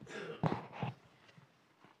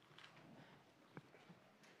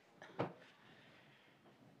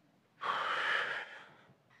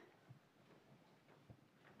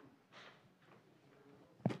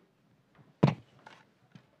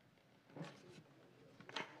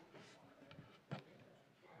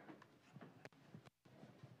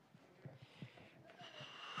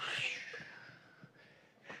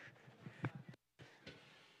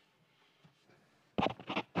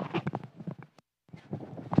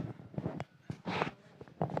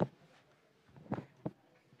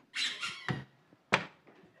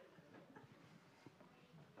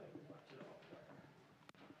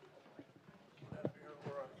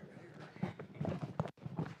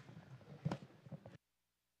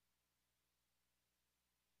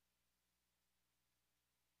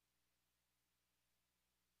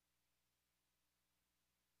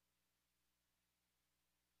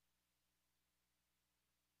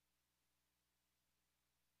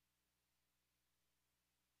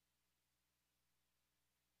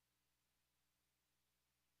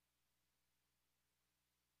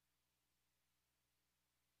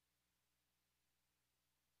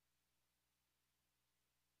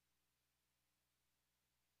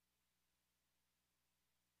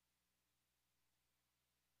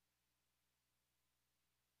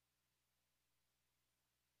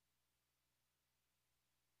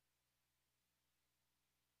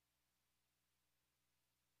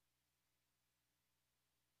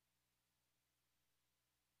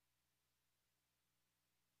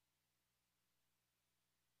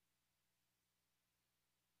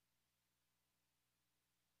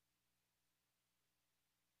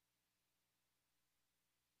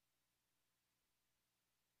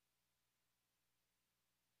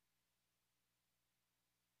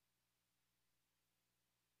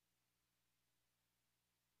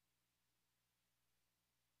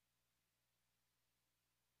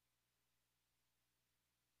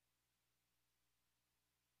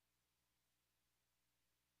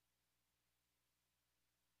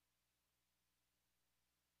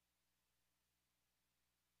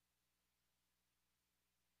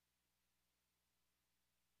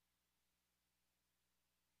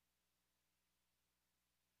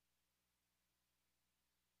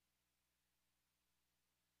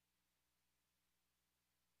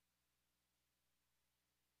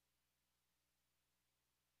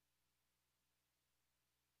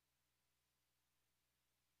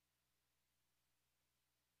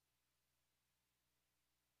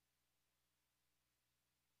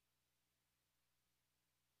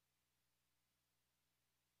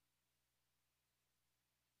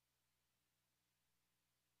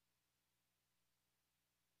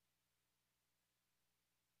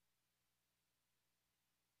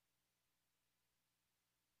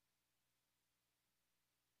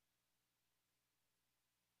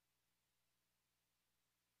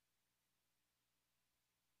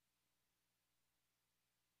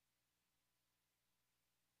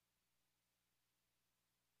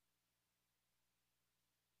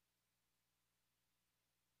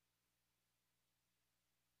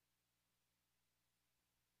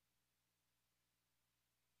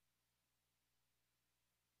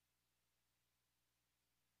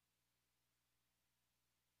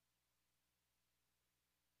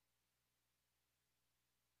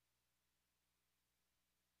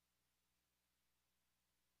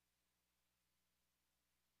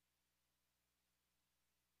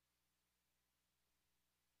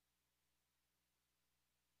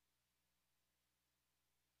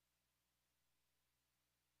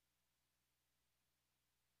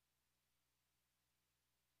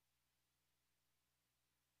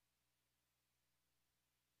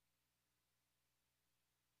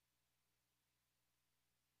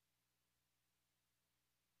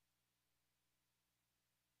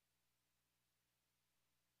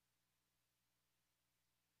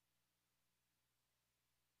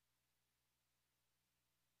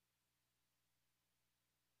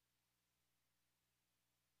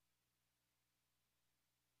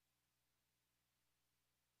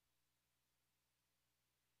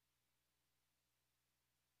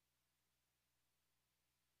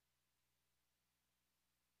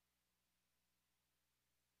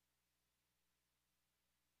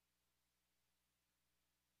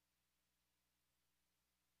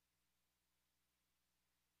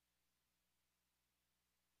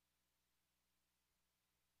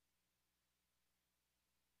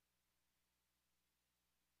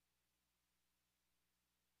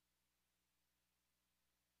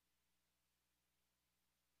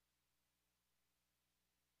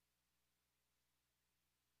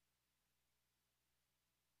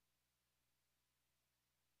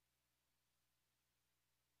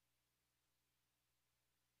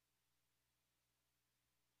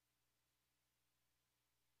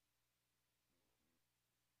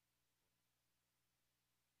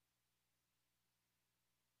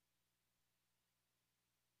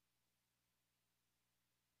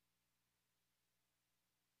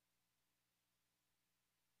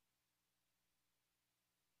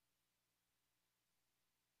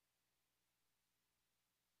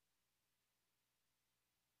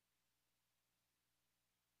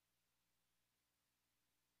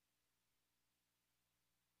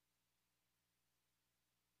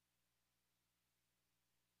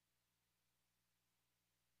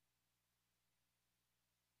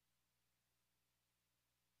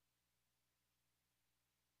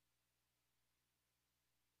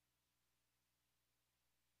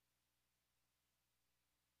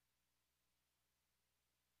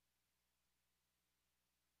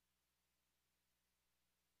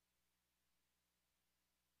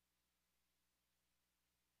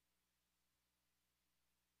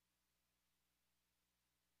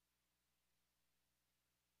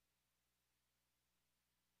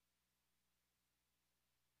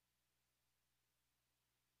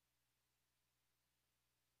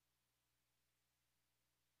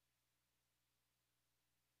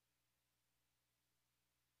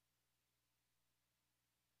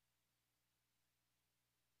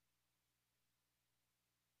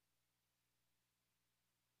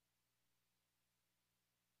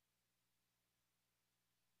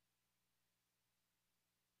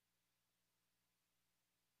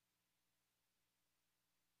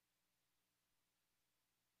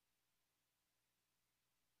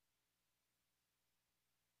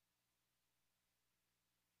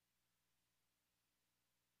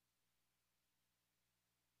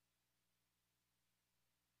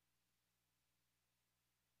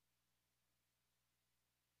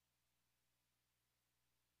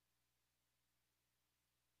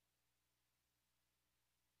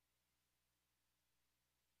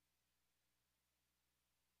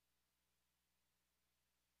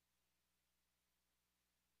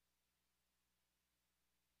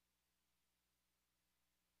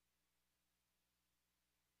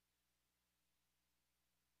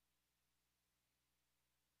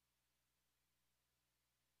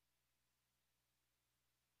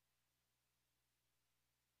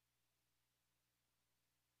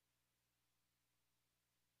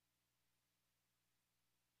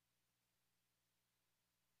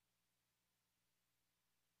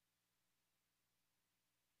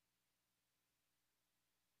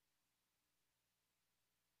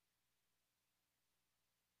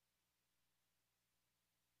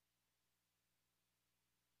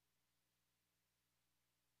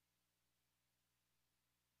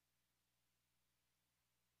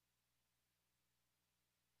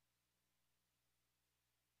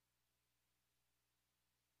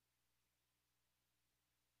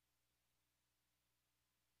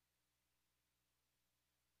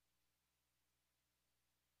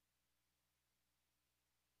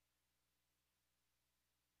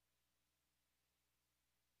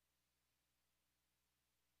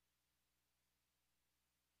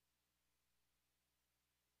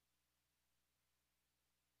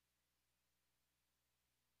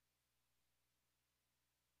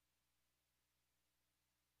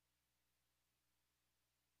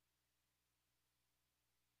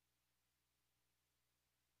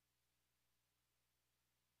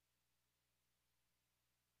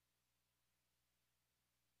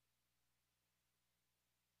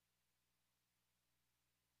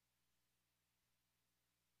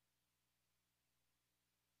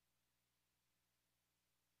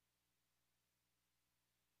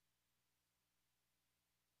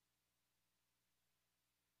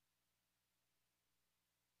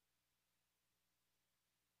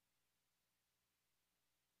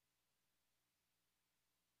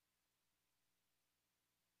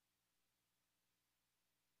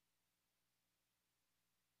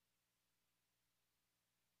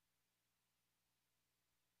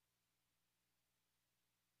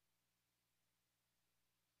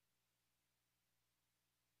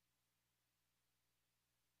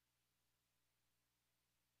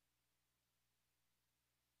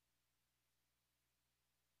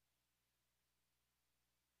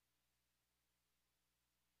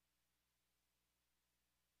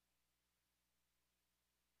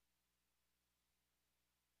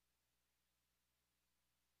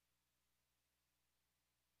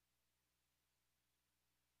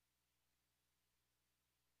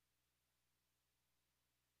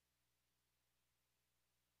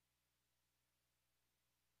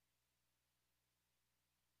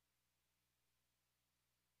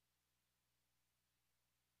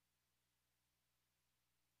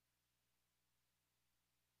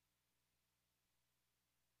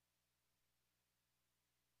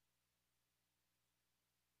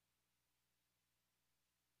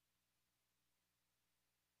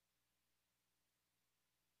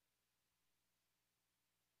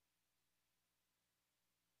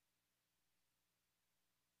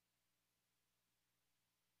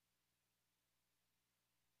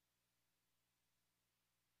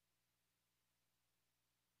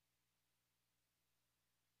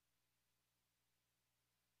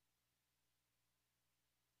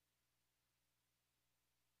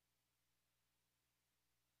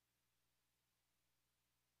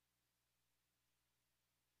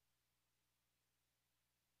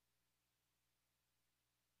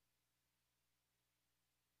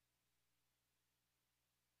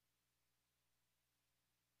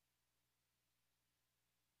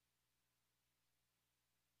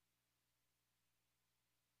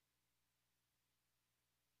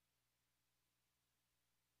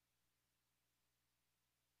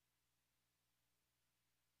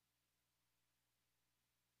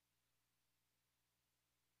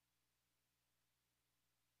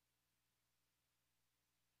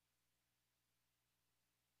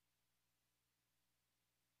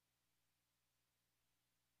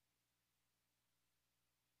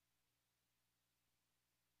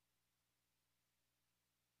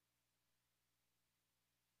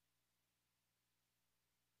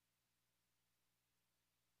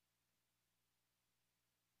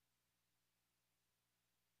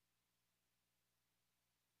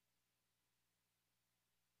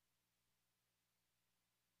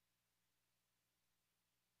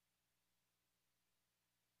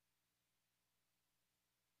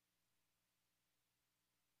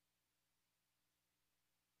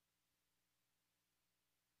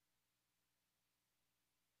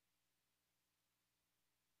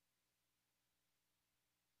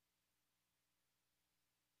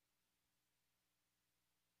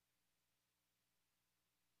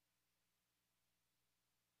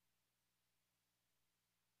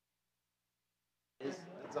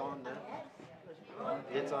 It's on now.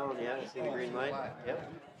 It's on, yeah. I see the green light.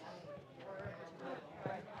 Yep.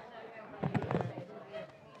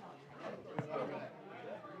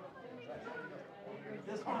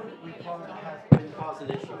 This one has been causing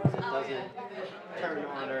issues. It doesn't turn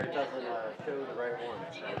on or it doesn't show the right one.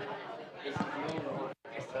 So this is the only one.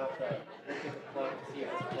 So look at the plug to see if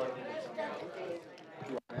it's plugged into something else.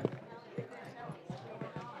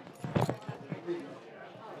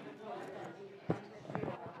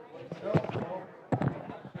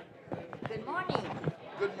 Good morning.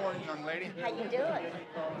 Good morning, young lady. How you doing?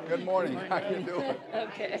 Good morning. How you doing?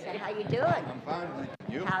 Okay. I said, how you doing? I'm fine, thank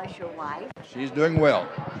you. How's your wife? She's doing well.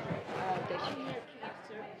 Does she have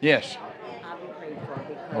cancer? Yes. I'll be praying for her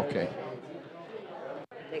because Okay.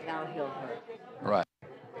 they gotta heal her. Right.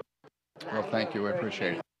 Well, thank you. I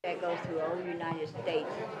appreciate it. That goes through all the United States,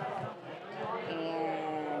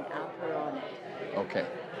 and I'll put her on it. Okay.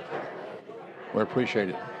 We appreciate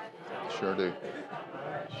it. Sure do.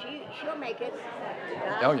 She'll make it.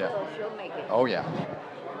 God Oh, yeah. will, she'll make it. Oh, yeah.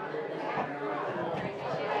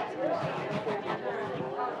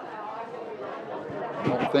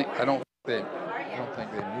 I don't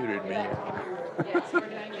think they muted me. Yes, we're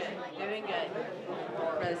doing good. Doing good.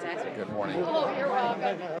 Brother Saxon. Good morning. Oh, you're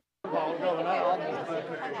welcome.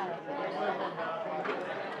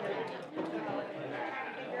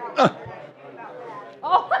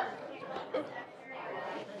 Oh.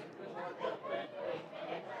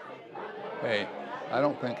 Hey, I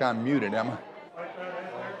don't think I'm muted, am I?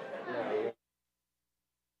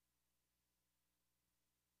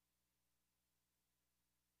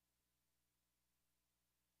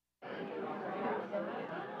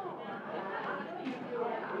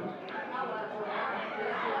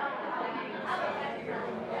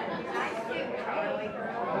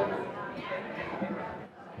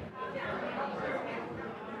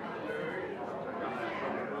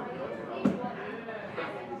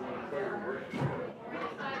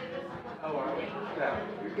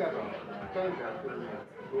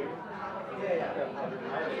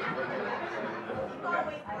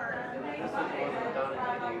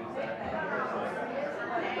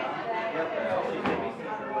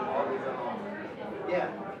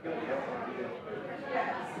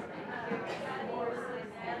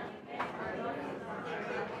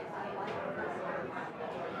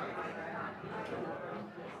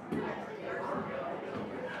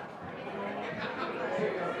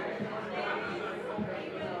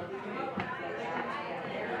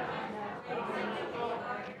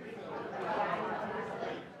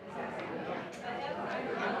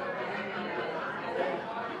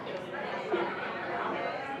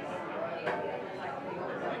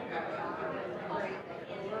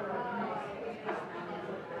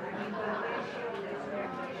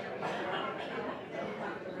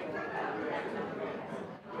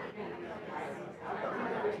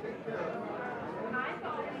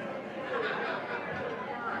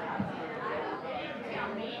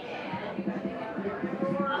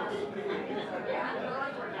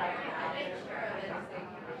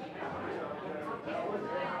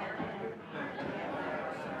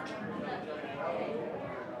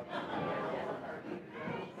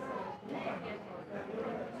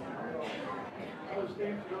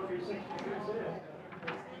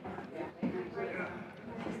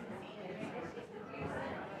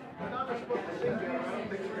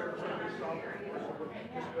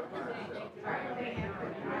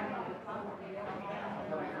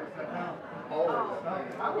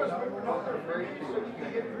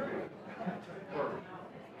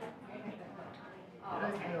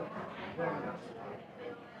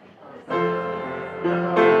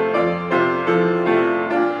 Oh,